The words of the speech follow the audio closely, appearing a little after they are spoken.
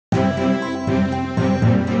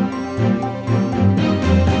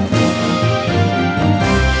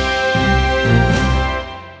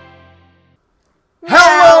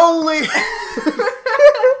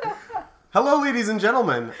ladies and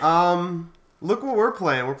gentlemen. Look what we're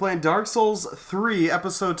playing. We're playing Dark Souls 3,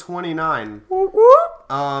 episode 29.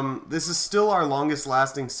 This is still our longest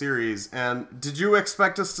lasting series, and did you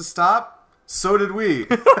expect us to stop? So did we.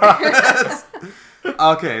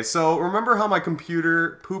 Okay, so remember how my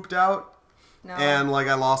computer pooped out? No. And, like,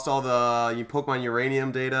 I lost all the Pokemon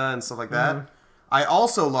Uranium data and stuff like that? I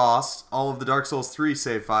also lost all of the Dark Souls 3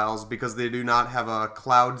 save files because they do not have a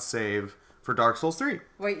cloud save for Dark Souls 3.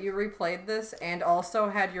 Wait, you replayed this and also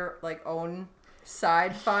had your, like, own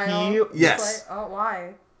side file? Yes. Oh,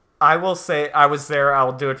 why? I will say, I was there,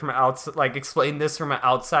 I'll do it from outside, like, explain this from an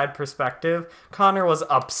outside perspective. Connor was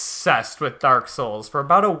obsessed with Dark Souls for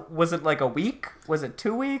about was it like a week? Was it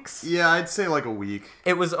 2 weeks? Yeah, I'd say like a week.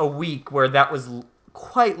 It was a week where that was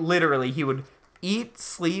quite literally, he would eat,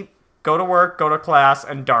 sleep, go to work, go to class,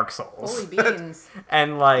 and Dark Souls. Holy beans.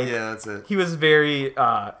 And, like, Yeah, that's it. he was very,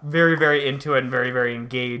 very into it and very, very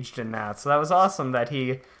engaged in that. So that was awesome that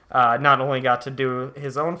he not only got to do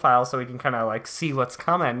his own file so he can kind of, like, see what's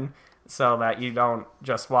coming so that you don't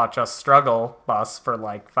just watch us struggle bus for,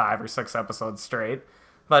 like, 5 or 6 episodes straight.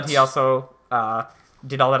 But he also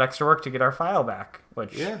did all that extra work to get our file back,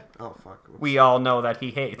 which we all know that he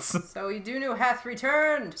hates. So IDUNNO hath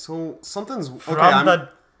returned! So something's... Okay, From the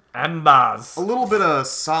embers. A little bit of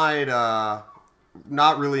side,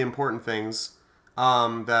 not really important things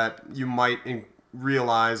that you might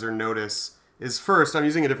realize or notice is, first, I'm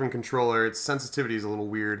using a different controller. Its sensitivity is a little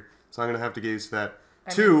weird, so I'm going to have to get used to that.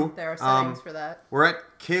 I Two, mean, there are settings for that. We're at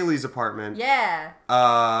Caileigh's apartment. Yeah!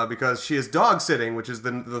 Because she is dog sitting, which is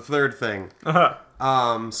the third thing.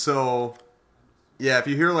 So, yeah, if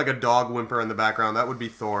you hear like a dog whimper in the background, that would be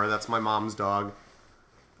Thor. That's my mom's dog.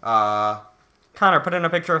 Connor, put in a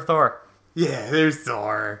picture of Thor. Yeah, there's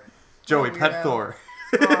Thor. Joey, Oh, pet weirdo. Thor.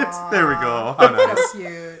 There we go. How nice. So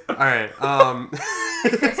cute. Alright,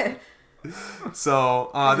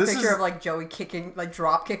 so, There's this a picture is... of, like, Joey kicking, like,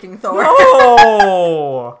 drop kicking Thor.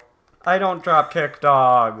 Oh! I don't drop kick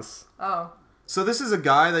dogs. Oh. So this is a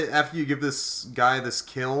guy that, after you give this guy this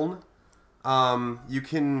kiln, you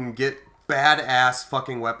can get badass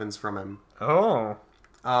fucking weapons from him. Oh.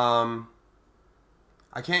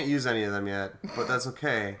 I can't use any of them yet, but that's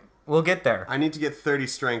okay. We'll get there. I need to get 30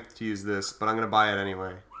 strength to use this, but I'm going to buy it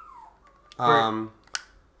anyway. But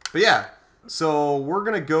yeah, so we're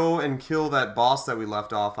going to go and kill that boss that we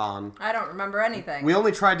left off on. I don't remember anything. We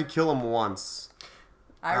only tried to kill him once.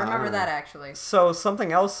 I remember that, actually. So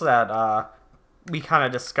something else that we kind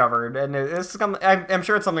of discovered, and I'm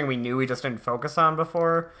sure it's something we knew, we just didn't focus on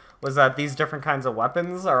before, was that these different kinds of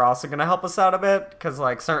weapons are also going to help us out a bit, because,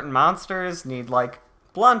 like, certain monsters need, like,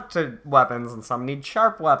 blunt weapons, and some need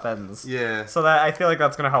sharp weapons. Yeah. So that I feel like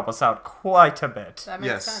that's going to help us out quite a bit. That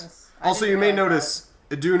makes sense. Also, you may notice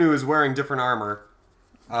IDUNNO is wearing different armor.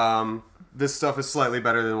 This stuff is slightly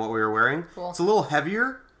better than what we were wearing. Cool. It's a little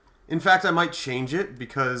heavier. In fact, I might change it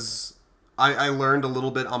because I learned a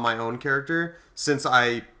little bit on my own character since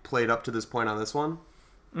I played up to this point on this one.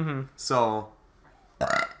 Mm-hmm. So,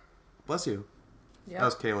 bless you. Yep. That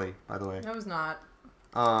was Caileigh, by the way. That was not.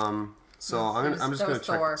 So I'm just gonna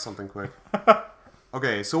check Thor. something quick.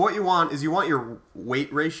 Okay, so what you want is your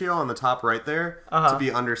weight ratio on the top right there to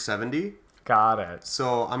be under 70. Got it.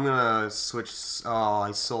 So I'm gonna switch. Oh,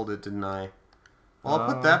 I sold it, didn't I? Well,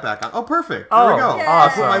 I'll put that back on. Oh, perfect. There we go. Yay! I'll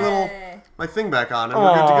put my thing back on, and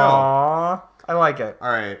we're good to go. Aww, I like it.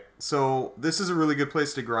 All right. So this is a really good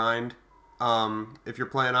place to grind if you're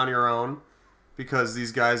playing on your own, because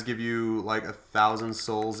these guys give you like 1,000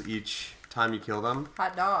 souls each time you kill them.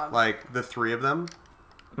 Hot dog. Like the 3 of them,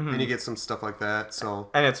 and you get some stuff like that. So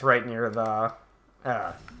And it's right near the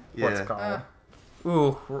what's it called?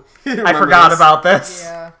 Ooh, I Remember forgot this? about this.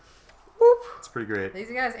 Yeah. It's pretty great.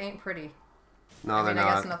 These guys ain't pretty. No, I they're mean,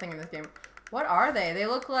 I guess not. nothing in this game. What are they? They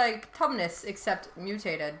look like Tumnus, except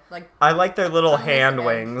mutated. Like, I like their little Tumnus hand and-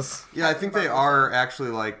 wings. Yeah, I think they are actually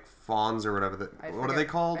like fawns or whatever. What are they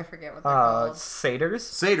called? I forget what they're called. Satyrs?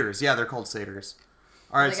 Satyrs. Yeah, they're called satyrs.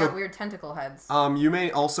 All right, They so got weird tentacle heads. you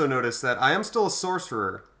may also notice that I am still a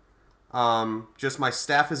sorcerer. Just my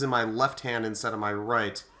staff is in my left hand instead of my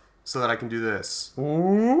right, so that I can do this.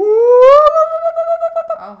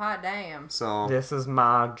 Oh, hot damn. So This is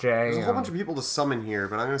my jam. there's a whole bunch of people to summon here,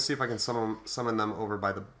 but I'm gonna see if I can summon them over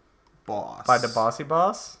by the boss. By the bossy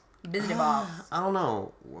boss? Busy boss. I don't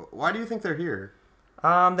know. Why do you think they're here? They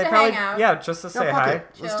To probably hang out. yeah, just to say fuck hi. it.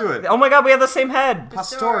 Let's Chill. do it. Oh my god, we have the same head.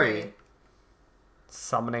 Pastori.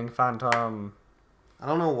 Summoning phantom. I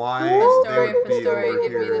don't know why they Pastori, would be Pastori, over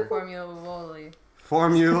give me the here. formula.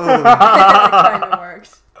 Formula. That kind of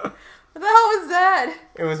works. What the hell was that?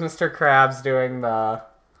 It was Mr. Krabs doing the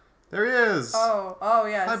There he is. Oh,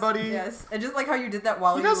 yes. Hi, buddy. Yes. And just like how you did that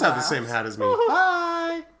while He you does have the laughed. same hat as me.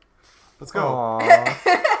 Bye. Let's go.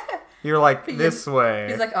 Aw. You're like, this way.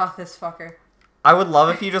 He's like, oh, this fucker. I would love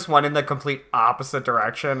if you just went in the complete opposite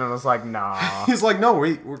direction and was like, nah. He's like, no,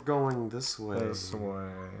 wait, we're going this way. This way.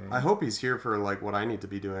 I hope he's here for like what I need to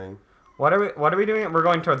be doing. What are we doing? We're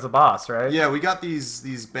going towards the boss, right? Yeah, we got these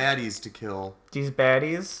baddies to kill. These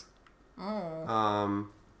baddies? Oh.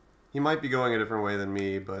 He might be going a different way than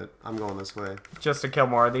me, but I'm going this way. Just to kill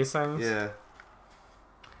more of these things? Yeah.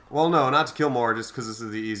 Well, no, not to kill more, just because this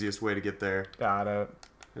is the easiest way to get there. Got it.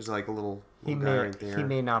 There's like a little He guy may, right there. he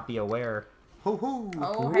may not be aware. Ho ho.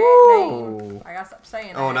 Oh, Woo. hey, name. I gotta stop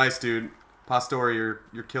saying Oh, that. nice, dude. Pastor,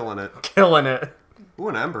 you're killing it. Killing it. Ooh,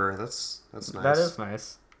 an ember. That's nice. That is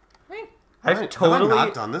nice. Wait. I've Have totally... I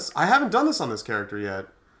not done this? I haven't done this on this character yet.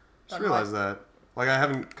 Just Done realized that. Like, I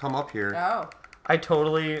haven't come up here. Oh. I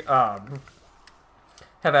totally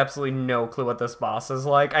have absolutely no clue what this boss is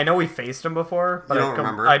like. I know we faced him before, but You don't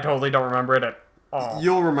remember? I totally don't remember it at all.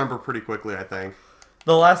 You'll remember pretty quickly, I think.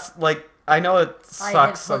 The last, like, I know it I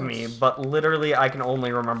sucks had of me, punch. but literally I can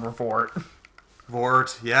only remember Vort.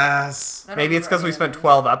 Vort, yes. I don't Maybe it's because we remember spent any of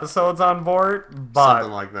 12 episodes on Vort, but...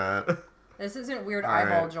 Something like that. this. This isn't weird All right.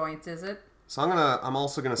 eyeball joints, is it? So I'm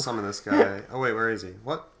also gonna summon this guy. Oh wait, where is he?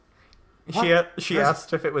 What? She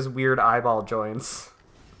asked if it was weird eyeball joints.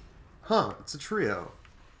 Huh, it's a trio.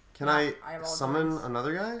 Can Yeah, I eyeball summon joints.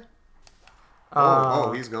 another guy? Uh,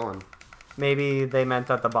 Oh, he's going. Maybe they meant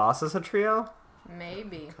that the boss is a trio?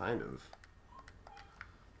 Maybe. Kind of.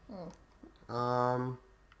 Hmm.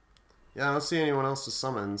 Yeah, I don't see anyone else to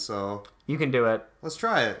summon, so You can do it. let's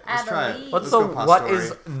try it. Let's try it. Adelie. What Pastori.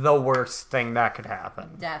 is the worst thing that could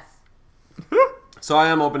happen? Death. So I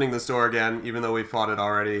am opening this door again, even though we fought it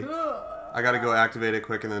already. I gotta go activate it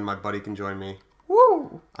quick, and then my buddy can join me.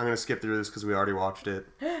 Woo! I'm gonna skip through this because we already watched it.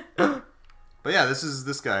 But yeah, this is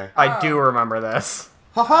this guy. I do remember this.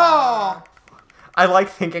 Ha ha! I like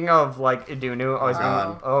thinking of, like, Idunno always being,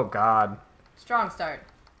 God. oh god. Strong start.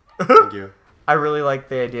 Thank you. I really like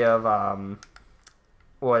the idea of,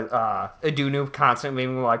 Idunno constantly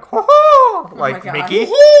being like, ho ho! Like, God. Mickey.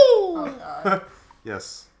 Oh god.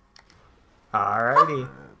 Yes. Alrighty.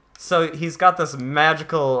 So he's got this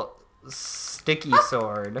magical sticky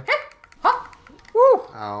sword. Woo!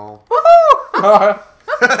 Ow. Woohoo!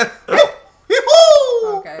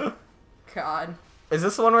 Okay. God. Is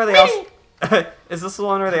this the one where they all? Is this the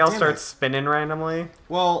one where they all Damn start it. spinning randomly?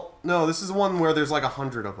 Well, no, this is the one where there's like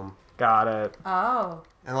 100 of them, Got it. Oh.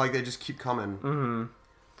 and like they just keep coming. Mm-hmm.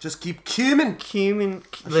 Just keep coming. Cumin,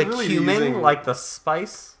 should the really be cumin, using- like the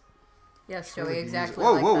spice. Yes, Joey, exactly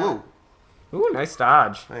Whoa, like whoa, that. whoa! Ooh, nice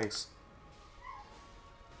dodge. Thanks.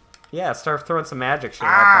 Yeah, start throwing some magic shit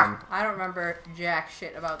at them. I don't remember jack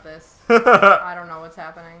shit about this. I don't know what's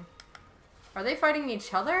happening. Are they fighting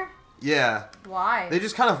each other? Yeah, Why? they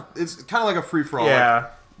just it's kind of like a free for all. Yeah.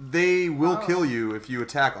 They will Oh. kill you if you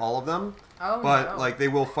attack all of them, oh, but no. like they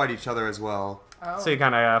will fight each other as well. Oh. So you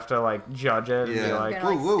kind of have to like judge it and be Yeah. like,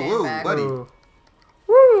 Gonna, like, whoa, stand whoa, back. buddy. ooh,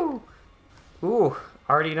 woo, ooh,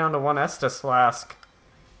 already down to one Estus flask.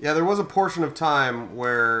 Yeah, there was a portion of time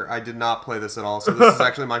where I did not play this at all, so this is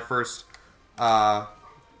actually my first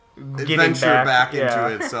Getting adventure back yeah.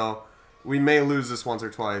 into it. So we may lose this once or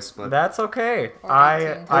twice, but That's okay. Or I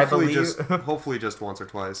 18. hopefully believe hopefully just once or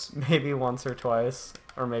twice. maybe once or twice,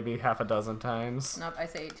 or maybe half a dozen times. Nope, I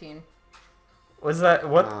say 18. Was that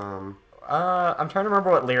what? Um, I'm trying to remember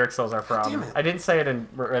what lyrics those are damn from. it. I didn't say it in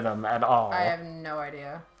rhythm at all. I have no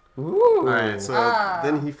idea. Ooh. all right, so Ah.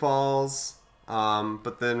 then he falls,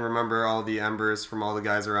 but then remember all the embers from all the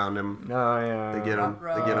guys around him. Oh yeah. They get him.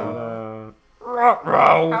 They get him.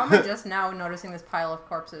 Ruh-roh. How am I just now noticing this pile of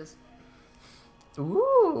corpses?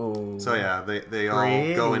 Ooh. So yeah, they all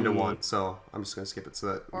go into Pretty. one. So I'm just gonna skip it so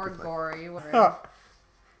that. we Or can play. gory. Whatever.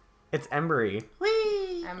 It's Embry.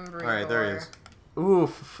 Embry All right, there he gore. is.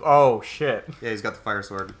 Oof. Oh shit. Yeah, he's got the fire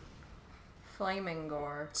sword. Flaming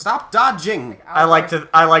gore. Stop dodging! I like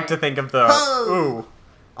to think of the Oh. ooh.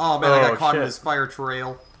 Oh man, I Oh, got caught in shit. his fire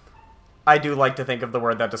trail. I do like to think of the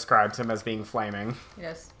word that describes him as being flaming.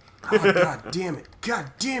 Yes. Oh, god damn it!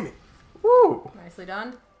 God damn it! Woo. Nicely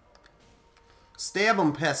done. Stab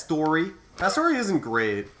him, Pastori. Pastori isn't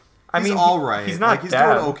great. I He's mean, all right. he's not like, he's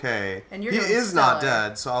dead. doing okay. And you're he doing is not stellar.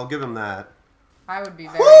 dead, so I'll give him that. I would be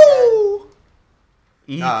very dead. Woo!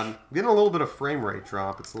 Eek. God, I'm getting a little bit of frame rate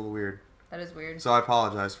drop. It's a little weird. That is weird. So I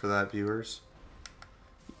apologize for that, viewers.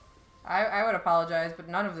 I would apologize, but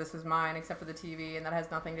none of this is mine except for the TV, and that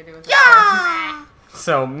has nothing to do with it. Yeah!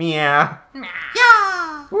 So meow.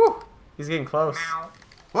 Yeah! Woo. He's getting close. Ow.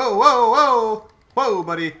 Whoa, whoa, whoa! Whoa,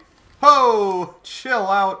 buddy. Whoa! Chill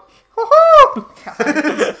out.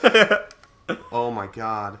 God. Oh my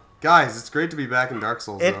god. Guys, it's great to be back in Dark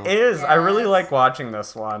Souls, It though. is. I really Yes. like watching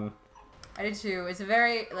this one. I did too. It's a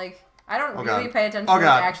very, like, I don't Oh, really God. pay attention Oh, to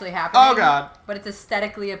what's God. actually happening. Oh, God. But it's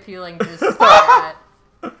aesthetically appealing to just stare at.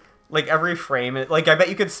 Like, every frame... Like, I bet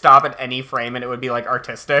you could stop at any frame and it would be, like,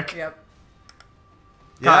 artistic. Yep.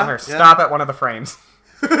 Connor, stop at one of the frames.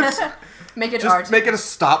 Make it Just art. make it a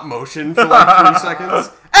stop motion for like 3 seconds.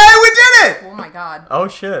 Hey, we did it! Oh my god. Oh,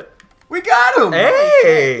 shit. We got him!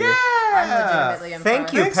 Hey! Yeah! I'm legitimately impressed.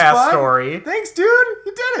 Thank you, Thanks, past bud. story. Thanks, dude!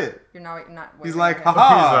 You did it! You're not He's waving like, your hand.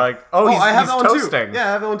 haha! He's like, oh, he's, I have he's that one toasting. too. Yeah,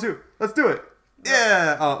 I have that one too. Let's do it.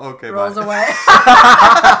 Yeah. Oh, okay, Rolls bye. away.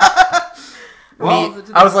 Well,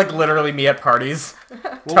 Rolls I was like literally me at parties.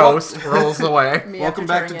 Toast rolls away. Me welcome after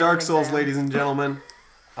back to turning in Dark an Souls, exam. ladies and gentlemen.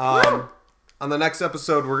 On the next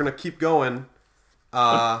episode, we're gonna keep going,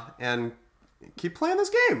 and keep playing this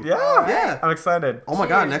game. Yeah, Alright. Yeah. I'm excited. Oh my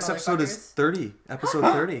god, Cheers, next episode is motherfuckers. 30. Episode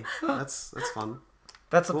 30. That's fun.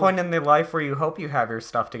 That's the point in the life where you hope you have your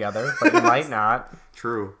stuff together, but you might not.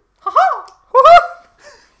 True.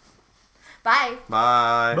 Bye.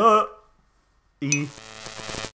 Bye. But...